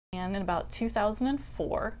And in about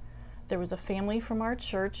 2004, there was a family from our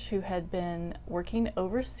church who had been working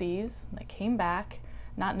overseas. They came back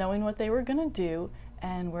not knowing what they were going to do,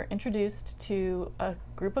 and were introduced to a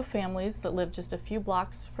group of families that lived just a few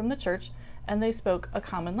blocks from the church, and they spoke a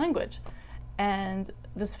common language. And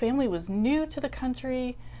this family was new to the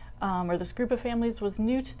country, or this group of families was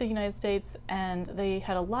new to the United States, and they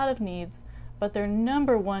had a lot of needs, but their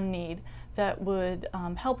number one need that would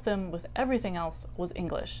help them with everything else was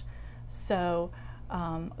English. So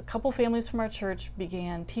a couple families from our church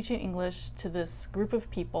began teaching English to this group of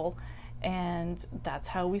people, and that's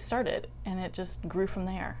how we started, and it just grew from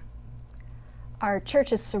there. Our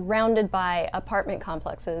church is surrounded by apartment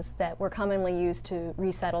complexes that were commonly used to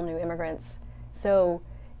resettle new immigrants. So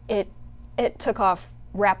it took off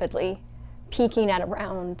rapidly, peaking at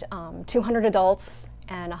around 200 adults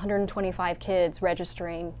and 125 kids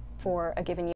registering for a given year.